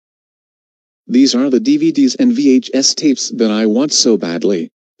These are the DVDs and VHS tapes that I want so badly.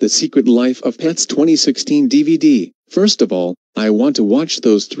 The Secret Life of Pets 2016 DVD. First of all, I want to watch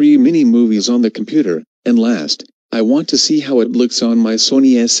those 3 mini-movies on the computer, and last, I want to see how it looks on my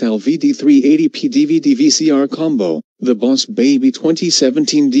Sony SLVD 380p DVD VCR combo, the Boss Baby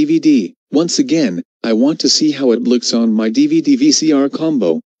 2017 DVD. Once again, I want to see how it looks on my DVD VCR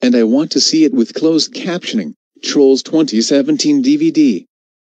combo, and I want to see it with closed captioning. Trolls 2017 DVD.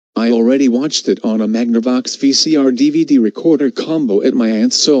 I already watched it on a Magnavox VCR DVD recorder combo at my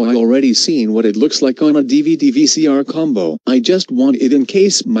aunt's, so I already seen what it looks like on a DVD VCR combo. I just want it in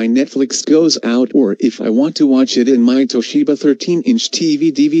case my Netflix goes out, or if I want to watch it in my Toshiba 13-inch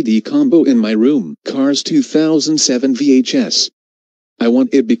TV DVD combo in my room. Cars 2007 VHS. I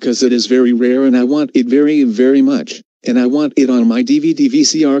want it because it is very rare and I want it very, very much. And I want it on my DVD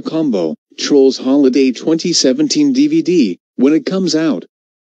VCR combo, Trolls Holiday 2017 DVD, when it comes out.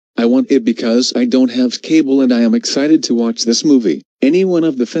 I want it because I don't have cable and I am excited to watch this movie, any one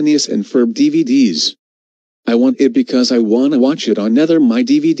of the Phineas and Ferb DVDs. I want it because I wanna watch it on either my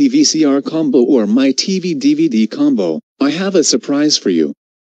DVD VCR combo or my TV DVD combo. I have a surprise for you.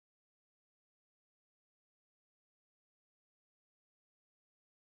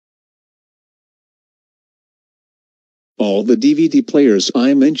 All the DVD players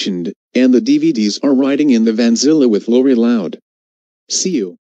I mentioned, and the DVDs are riding in the Vanzilla with Lori Loud. See you.